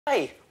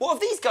Hey, what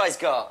have these guys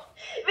got?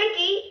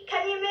 Ricky,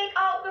 can you make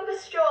art with a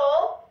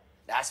straw?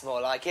 That's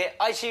more like it.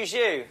 I choose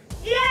you.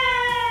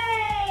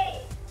 Yay!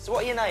 So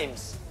what are your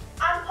names?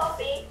 I'm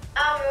Poppy.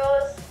 I'm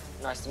Rose.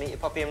 Nice to meet you,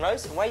 Poppy and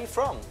Rose. And where are you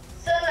from?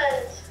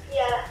 Sunland,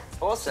 yeah.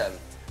 Awesome.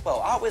 Well,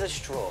 art with a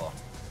straw.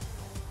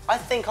 I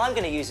think I'm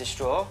going to use a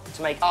straw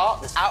to make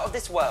art that's out of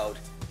this world.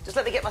 Just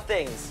let me get my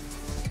things.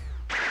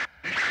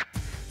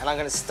 And I'm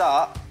going to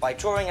start by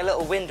drawing a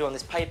little window on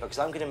this paper because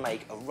I'm going to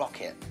make a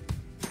rocket.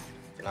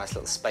 A nice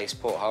little space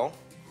porthole.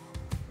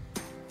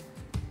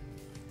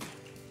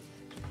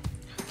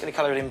 I'm going to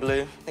colour it in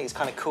blue. I think it's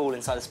kind of cool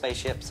inside a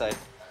spaceship, so that's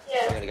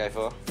what I'm going to go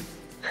for.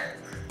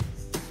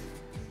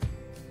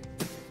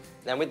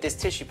 Then with this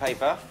tissue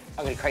paper,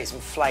 I'm going to create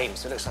some flames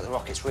so it looks like the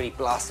rocket's really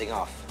blasting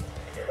off.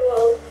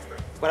 Cool.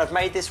 When I've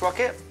made this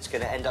rocket, it's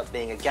going to end up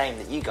being a game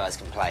that you guys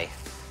can play.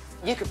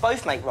 You could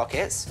both make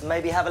rockets and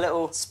maybe have a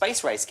little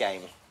space race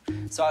game.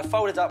 So I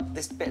folded up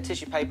this bit of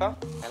tissue paper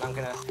and I'm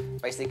going to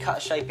basically cut a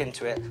shape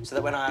into it so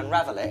that when I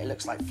unravel it, it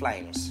looks like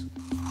flames.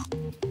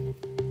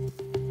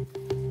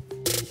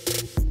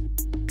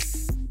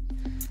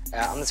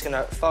 I'm just going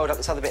to fold up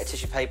this other bit of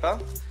tissue paper.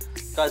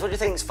 Guys, what do you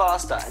think is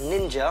faster, a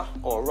ninja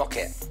or a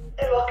rocket?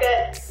 A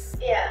rocket,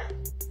 yeah.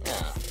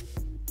 Yeah.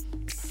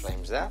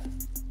 Flames there.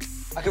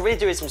 I could really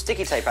do with some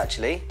sticky tape,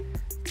 actually.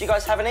 Do you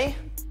guys have any?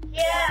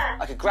 Yeah.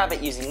 I could grab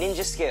it using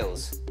ninja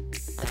skills.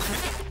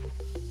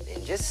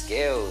 Ninja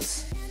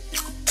skills.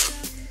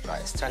 Right,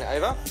 let's turn it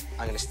over.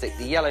 I'm going to stick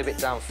the yellow bit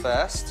down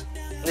first.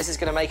 This is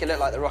going to make it look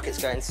like the rocket's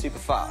going super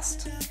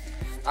fast.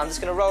 I'm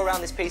just going to roll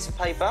around this piece of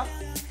paper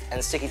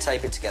and sticky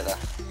tape it together.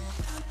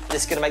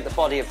 This is going to make the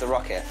body of the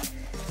rocket.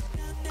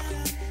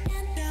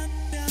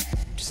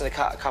 Just going to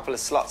cut a couple of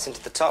slots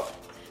into the top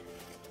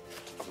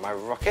of my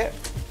rocket.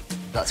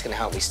 That's going to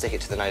help me stick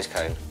it to the nose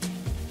cone.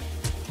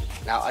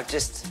 Now, I've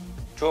just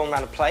drawn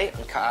around a plate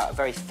and cut out a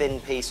very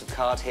thin piece of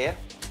card here.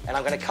 And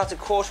I'm going to cut a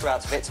quarter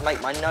out of it to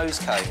make my nose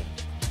cone.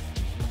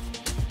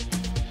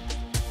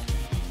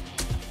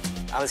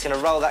 I'm just going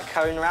to roll that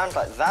cone around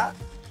like that.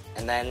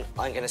 And then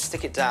I'm going to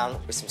stick it down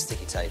with some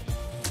sticky tape.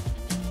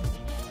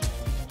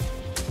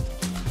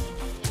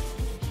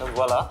 And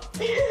voila.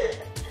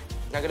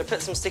 Now I'm going to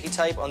put some sticky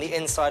tape on the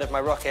inside of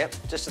my rocket,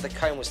 just so the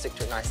cone will stick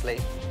to it nicely.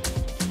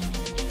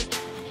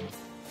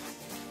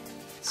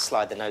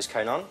 Slide the nose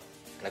cone on,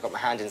 and I've got my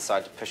hand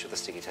inside to push all the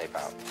sticky tape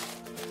out.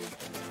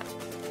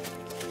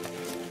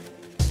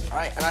 All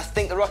right, and I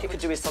think the rocket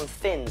could do with some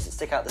fins that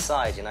stick out the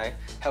side, you know,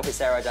 help its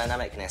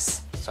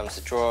aerodynamicness. So I'm going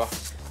to draw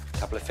a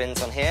couple of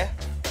fins on here.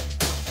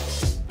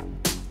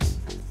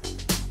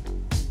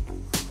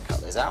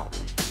 Cut those out.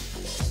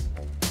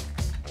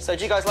 So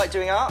do you guys like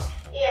doing art?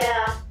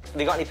 Yeah. Have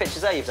you got any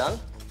pictures there you've done?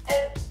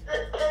 The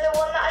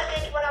one that I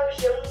did when I was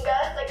younger,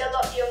 like a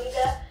lot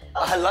younger.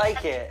 I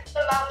like it.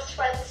 The mum's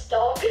friend's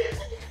dog.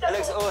 It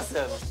looks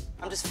awesome.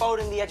 I'm just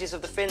folding the edges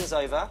of the fins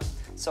over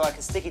so I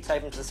can sticky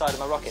tape them to the side of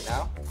my rocket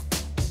now.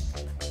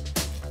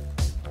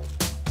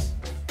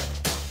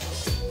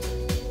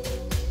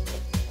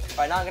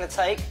 Right, now I'm going to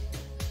take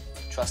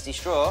trusty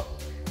straw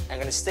and I'm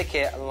going to stick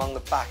it along the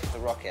back of the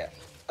rocket.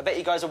 I bet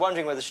you guys are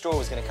wondering where the straw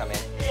was going to come in.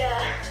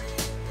 Yeah.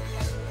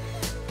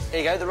 There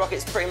you go, the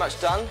rocket's pretty much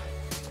done.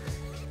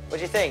 What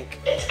do you think?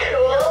 It's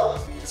cool.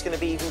 It's going to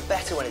be even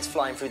better when it's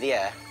flying through the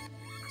air.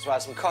 So I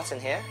have some cotton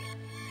here,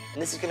 and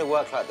this is going to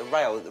work like the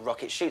rail that the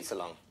rocket shoots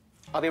along.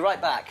 I'll be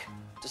right back.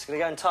 Just going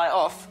to go and tie it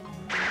off.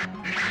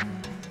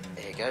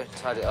 There you go,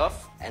 tied it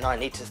off. And I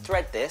need to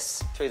thread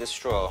this through the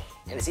straw.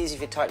 And it's easy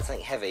if you tie it to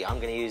something heavy. I'm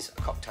going to use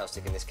a cocktail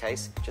stick in this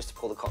case, just to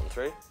pull the cotton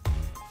through.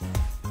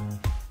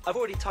 I've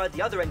already tied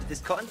the other end of this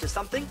cotton to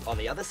something on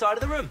the other side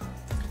of the room.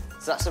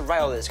 So that's the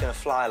rail that's going to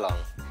fly along.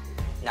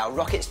 Now,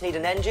 rockets need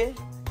an engine,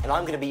 and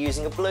I'm going to be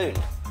using a balloon.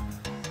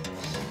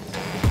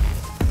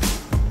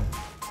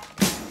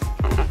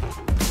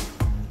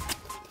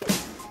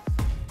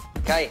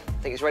 OK, I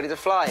think it's ready to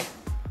fly.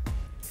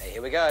 Okay,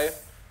 here we go.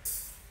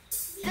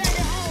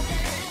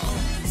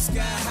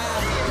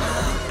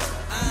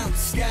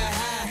 Yeah!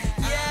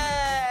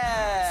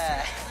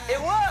 It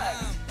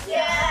worked!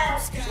 Yeah.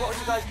 So what would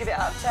you guys give it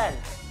out of 10?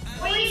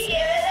 We give it a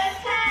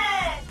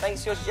 10.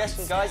 Thanks for your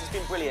suggestion, guys. It's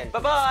been brilliant.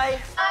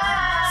 Bye-bye!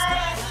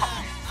 Bye.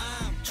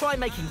 Try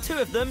making 2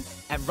 of them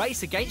and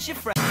race against your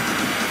friends.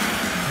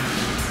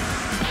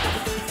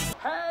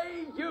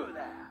 Hey, you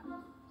there!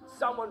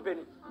 Someone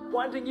been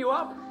winding you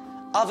up?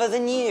 Other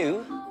than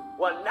you?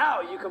 Well,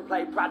 now you can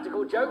play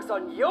practical jokes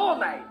on your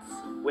mates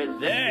with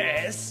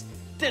this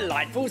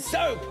delightful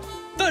soap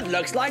that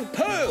looks like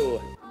poo.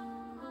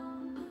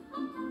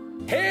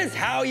 Here's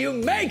how you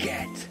make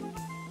it.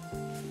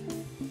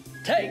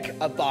 Take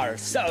a bar of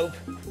soap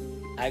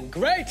and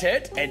grate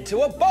it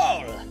into a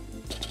bowl.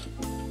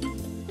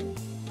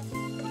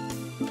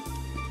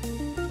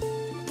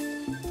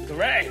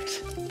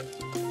 Great.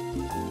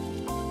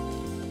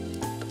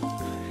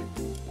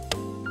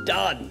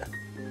 Done.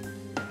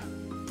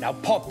 Now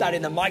pop that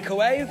in the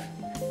microwave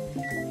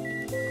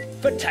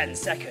for 10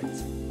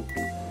 seconds.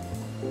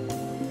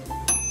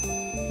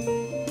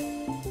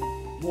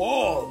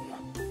 Warm.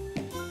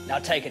 Now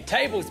take a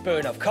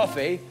tablespoon of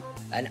coffee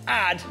and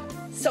add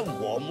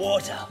some warm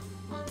water.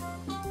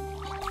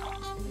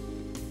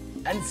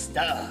 And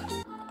stir.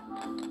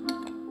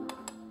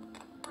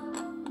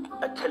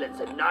 Until it's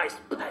a nice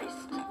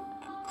paste.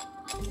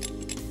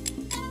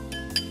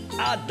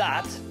 Add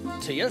that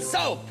to your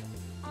soap.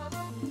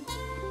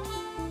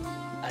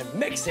 And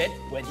mix it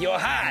with your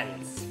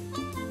hands.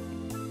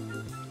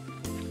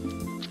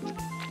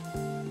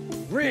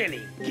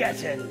 Really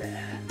get in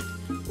there.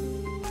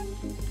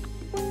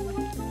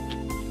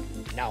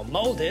 Now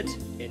mold it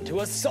into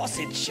a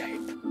sausage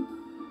shape.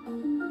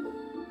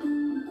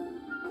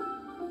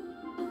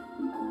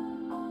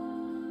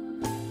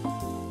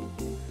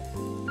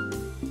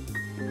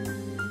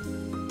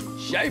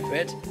 Shape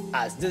it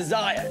as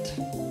desired.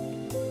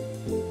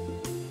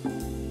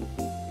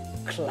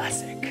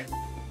 Classic.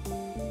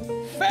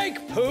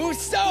 Fake poo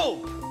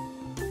soap!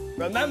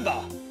 Remember,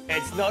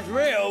 it's not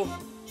real,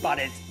 but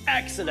it's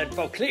excellent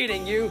for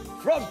cleaning you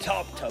from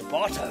top to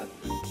bottom.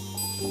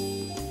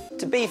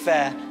 To be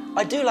fair,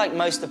 I do like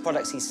most of the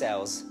products he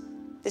sells.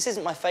 This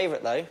isn't my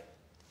favourite, though.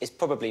 It's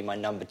probably my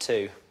number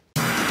 2.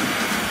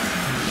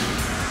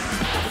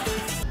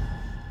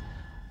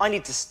 I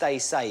need to stay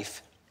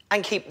safe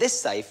and keep this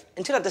safe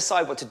until I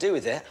decide what to do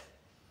with it.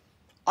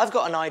 I've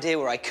got an idea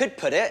where I could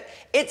put it.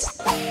 It's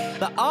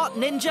the Art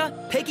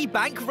Ninja Piggy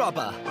Bank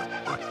Rubber.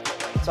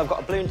 So I've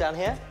got a balloon down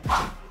here.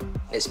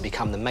 It's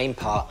become the main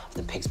part of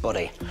the pig's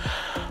body.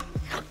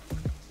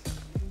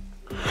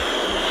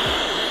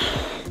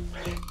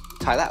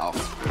 Tie that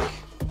off.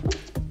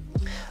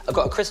 I've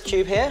got a crisp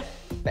tube here,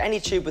 but any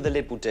tube with a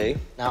lid will do.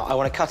 Now, I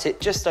want to cut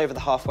it just over the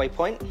halfway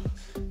point.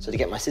 So to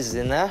get my scissors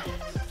in there,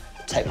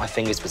 take my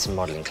fingers with some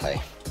modelling clay.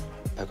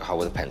 Poke a hole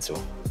with a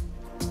pencil.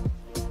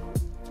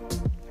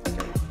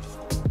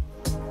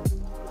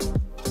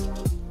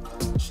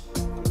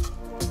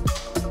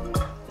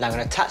 Now I'm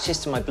going to attach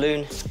this to my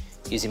balloon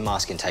using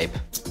masking tape.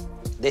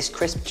 This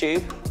crisp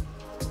tube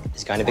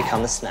is going to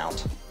become the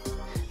snout.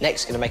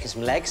 Next, I'm going to make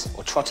some legs,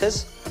 or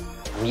trotters.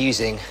 I'm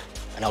using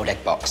an old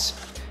egg box.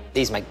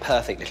 These make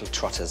perfect little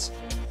trotters.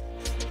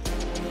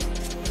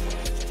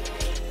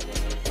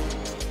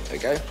 There we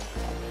go.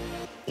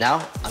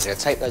 Now, I'm going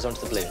to tape those onto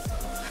the balloon.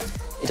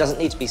 It doesn't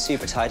need to be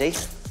super tidy.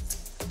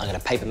 I'm going to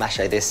paper mache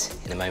this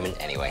in a moment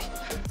anyway.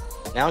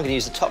 Now I'm going to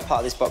use the top part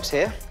of this box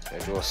here to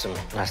draw some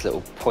nice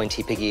little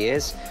pointy piggy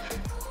ears.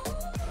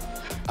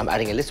 I'm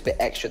adding a little bit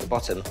extra at the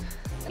bottom,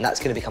 and that's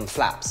going to become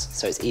flaps,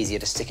 so it's easier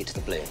to stick it to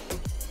the balloon.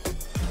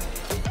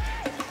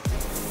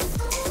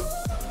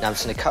 Now I'm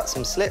just going to cut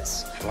some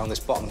slits along this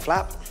bottom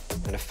flap. I'm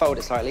going to fold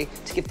it slightly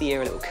to give the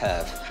ear a little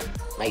curve.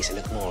 Makes it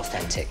look more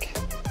authentic.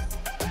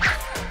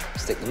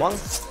 Stick them on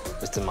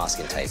with some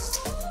masking tape.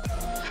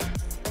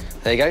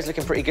 There you go, it's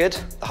looking pretty good.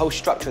 The whole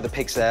structure of the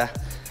pig's there.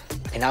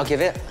 I can now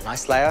give it a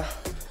nice layer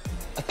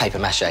of paper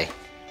mache.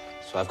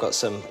 So I've got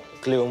some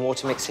glue and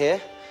water mix here.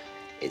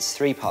 It's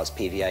 3 parts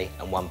PVA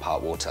and 1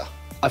 part water.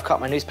 I've cut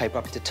my newspaper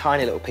up into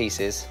tiny little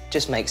pieces.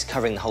 Just makes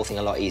covering the whole thing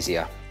a lot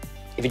easier.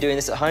 If you're doing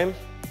this at home,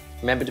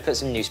 remember to put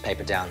some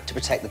newspaper down to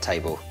protect the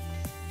table.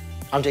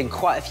 I'm doing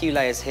quite a few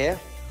layers here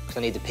because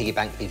I need the piggy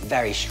bank to be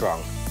very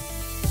strong.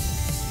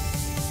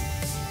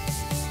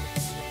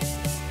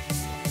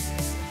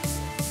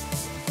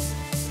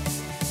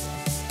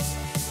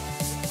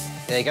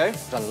 There you go,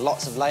 I've done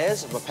lots of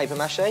layers of my paper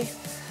mache.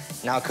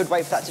 Now I could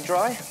wait for that to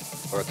dry,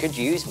 or I could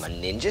use my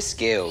ninja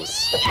skills.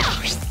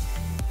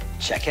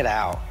 Check it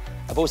out.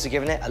 I've also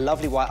given it a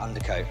lovely white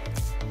undercoat.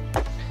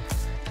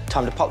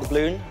 Time to pop the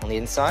balloon on the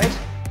inside.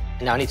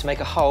 And now I need to make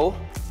a hole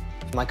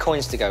for my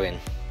coins to go in.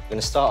 I'm going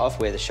to start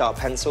off with a sharp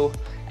pencil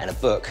and a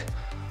book.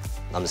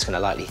 And I'm just going to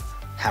lightly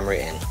hammer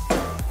it in.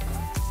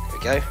 There we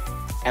go.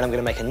 And I'm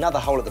going to make another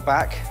hole at the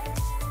back.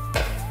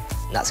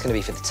 And that's going to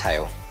be for the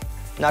tail.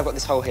 Now I've got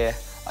this hole here,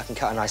 I can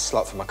cut a nice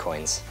slot for my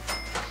coins.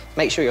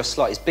 Make sure your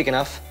slot is big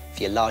enough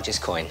for your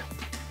largest coin.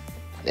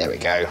 There we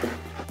go.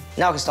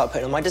 Now I can start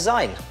putting on my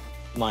design.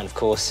 Mine, of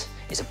course,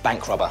 is a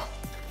bank robber.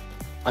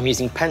 I'm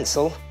using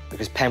pencil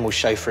because pen will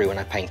show through when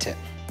I paint it.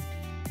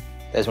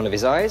 There's one of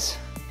his eyes,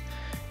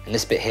 and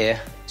this bit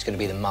here is going to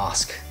be the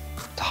mask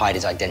to hide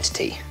his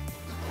identity.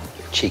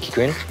 Cheeky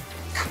grin.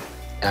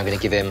 And I'm going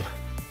to give him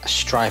a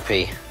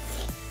stripy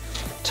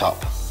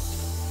top.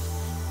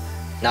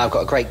 Now I've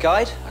got a great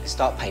guide, I can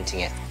start painting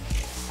it.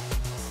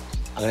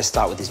 I'm going to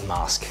start with his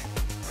mask.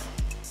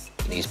 I'm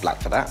going to use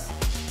black for that.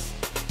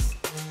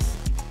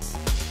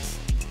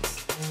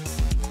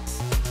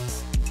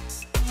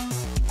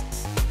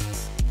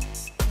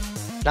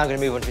 Now I'm going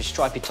to move on to his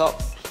stripy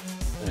top.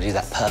 I'm going to do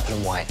that purple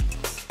and white.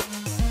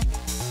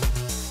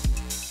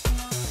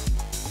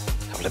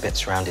 A couple of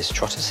bits around his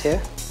trotters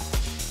here.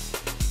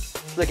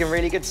 Looking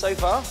really good so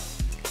far.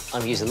 I'm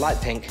going to use a light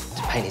pink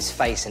to paint his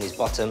face and his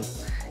bottom.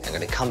 I'm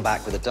going to come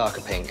back with a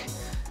darker pink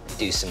and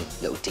do some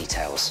little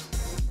details.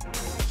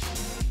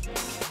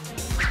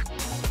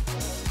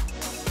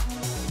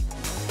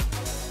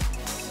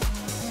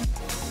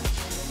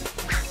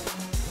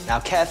 Now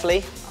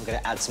carefully, I'm going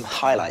to add some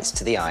highlights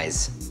to the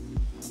eyes.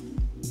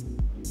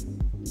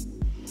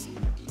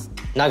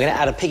 Now I'm going to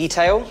add a piggy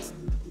tail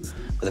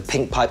with a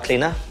pink pipe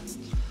cleaner.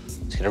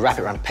 Just going to wrap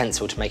it around a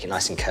pencil to make it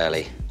nice and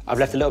curly. I've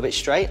left a little bit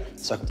straight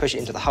so I can push it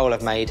into the hole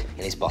I've made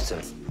in his bottom.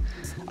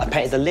 I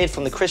painted the lid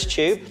from the crisp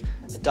tube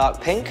a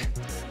dark pink.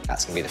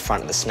 That's going to be the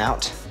front of the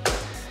snout.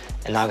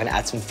 And now I'm going to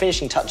add some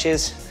finishing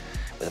touches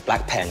with a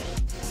black pen.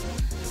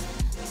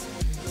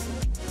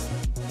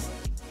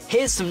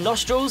 Here's some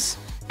nostrils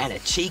and a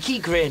cheeky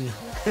grin.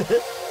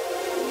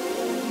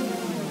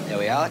 There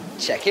we are.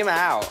 Check him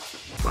out.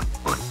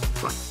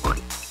 Let's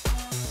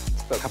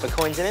put a couple of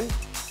coins in him.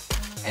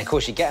 And of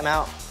course, you get them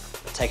out,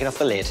 taking off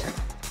the lid.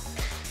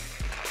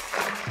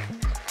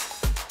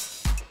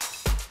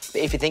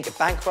 But if you think a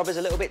bank robber's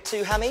a little bit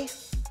too hammy,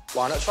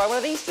 why not try one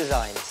of these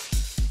designs?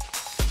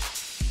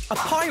 A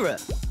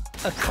pirate,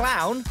 a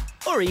clown,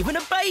 or even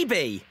a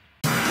baby.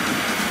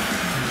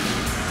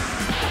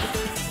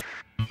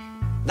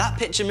 That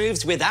picture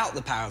moves without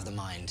the power of the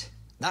mind.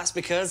 That's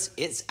because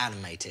it's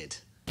animated.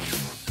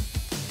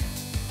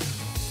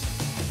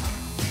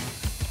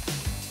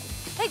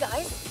 Hey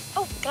guys.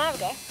 Oh, can I have a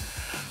go?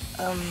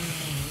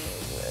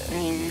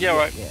 Yeah,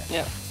 right.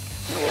 Yeah.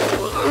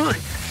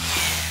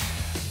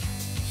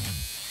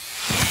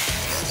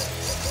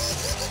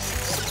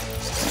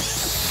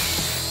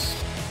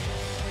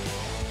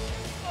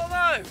 Oh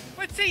no,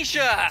 my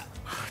t-shirt!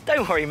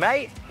 Don't worry,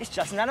 mate. It's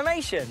just an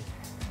animation.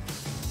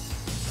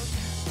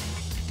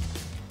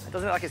 It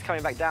doesn't look like it's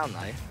coming back down,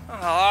 though.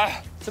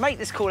 Ah. To make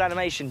this cool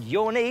animation,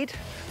 you'll need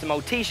some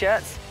old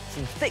t-shirts,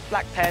 some thick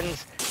black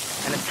pens,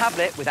 and a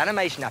tablet with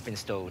animation app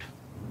installed.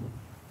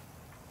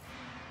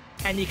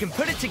 And you can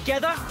put it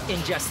together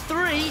in just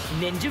 3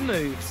 ninja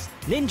moves.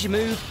 Ninja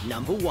move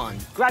number 1.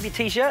 Grab your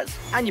t-shirts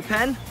and your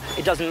pen.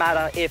 It doesn't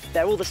matter if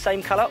they're all the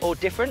same colour or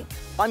different.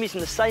 I'm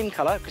using the same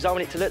colour because I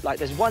want it to look like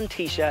there's one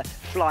t-shirt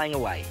flying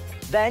away.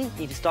 Then you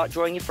need to start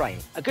drawing your frame.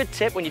 A good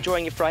tip when you're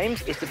drawing your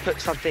frames is to put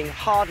something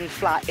hard and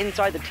flat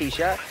inside the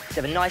t-shirt to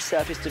have a nice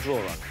surface to draw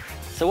on.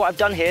 So what I've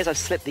done here is I've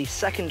slipped the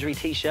secondary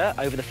t-shirt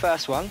over the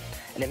first one,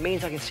 and it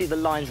means I can see the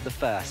lines of the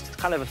first. It's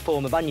kind of a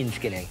form of onion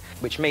skinning,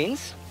 which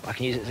means I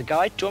can use it as a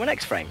guide to draw my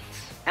next frame.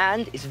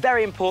 And it's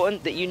very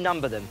important that you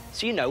number them,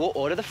 so you know what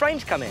order the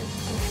frames come in.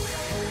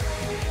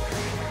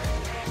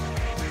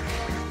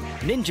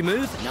 Ninja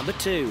move number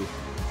 2.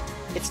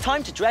 It's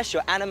time to dress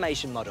your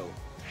animation model,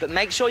 but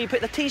make sure you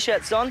put the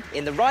t-shirts on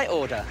in the right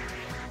order.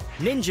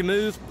 Ninja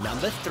move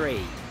number 3.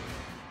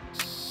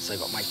 So I've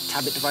got my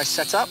tablet device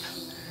set up,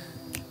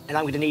 and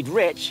I'm going to need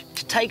Rich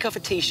to take off a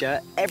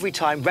t-shirt every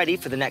time ready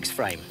for the next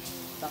frame.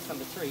 That's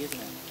number 3, isn't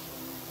it?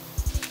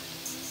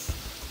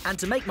 And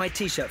to make my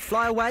t-shirt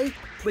fly away,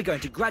 we're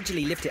going to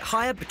gradually lift it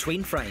higher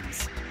between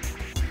frames.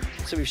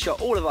 So we've shot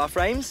all of our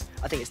frames.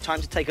 I think it's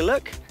time to take a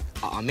look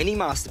at our mini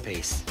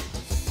masterpiece.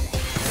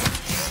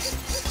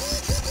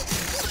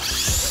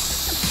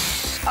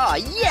 Ah,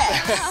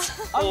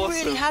 yes! I'm Awesome.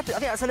 really happy. I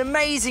think that's an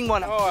amazing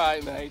one. All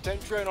right, mate.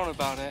 Don't drone on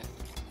about it.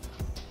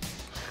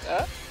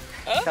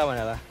 Come on,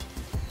 Ella.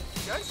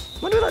 Guys?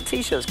 Wonder if that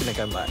t-shirt's going to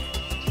come back.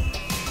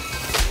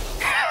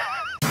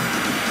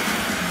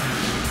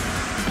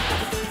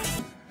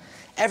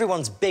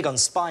 Everyone's big on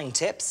spying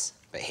tips,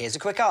 but here's a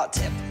quick art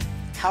tip.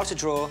 How to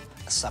draw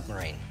a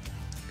submarine.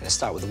 I'm going to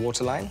start with the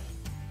waterline.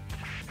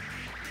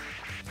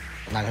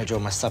 And I'm going to draw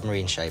my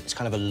submarine shape. It's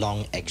kind of a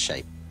long egg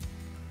shape.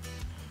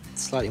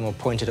 Slightly more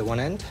pointed at one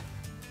end.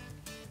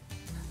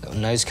 Little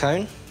nose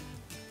cone.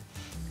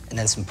 And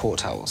then some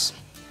portholes.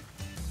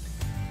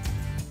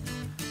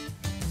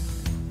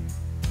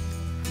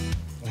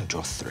 I'm going to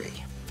draw 3.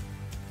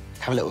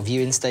 Have a little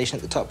viewing station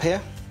at the top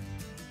here.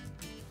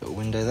 Little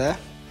window there.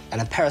 And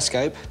a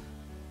periscope,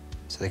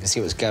 so they can see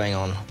what's going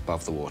on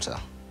above the water.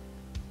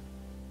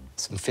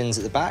 Some fins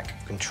at the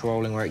back,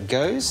 controlling where it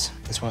goes.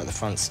 This one at the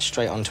front's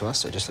straight onto us,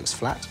 so it just looks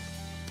flat.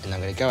 And I'm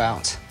going to go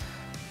out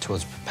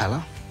towards the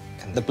propeller.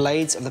 And the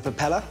blades of the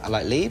propeller are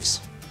like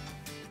leaves.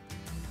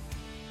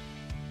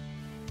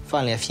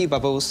 Finally, a few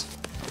bubbles,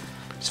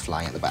 just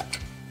flying at the back.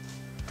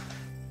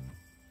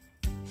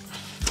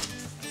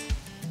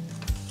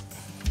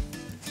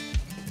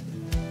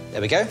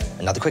 There we go,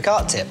 another quick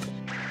art tip.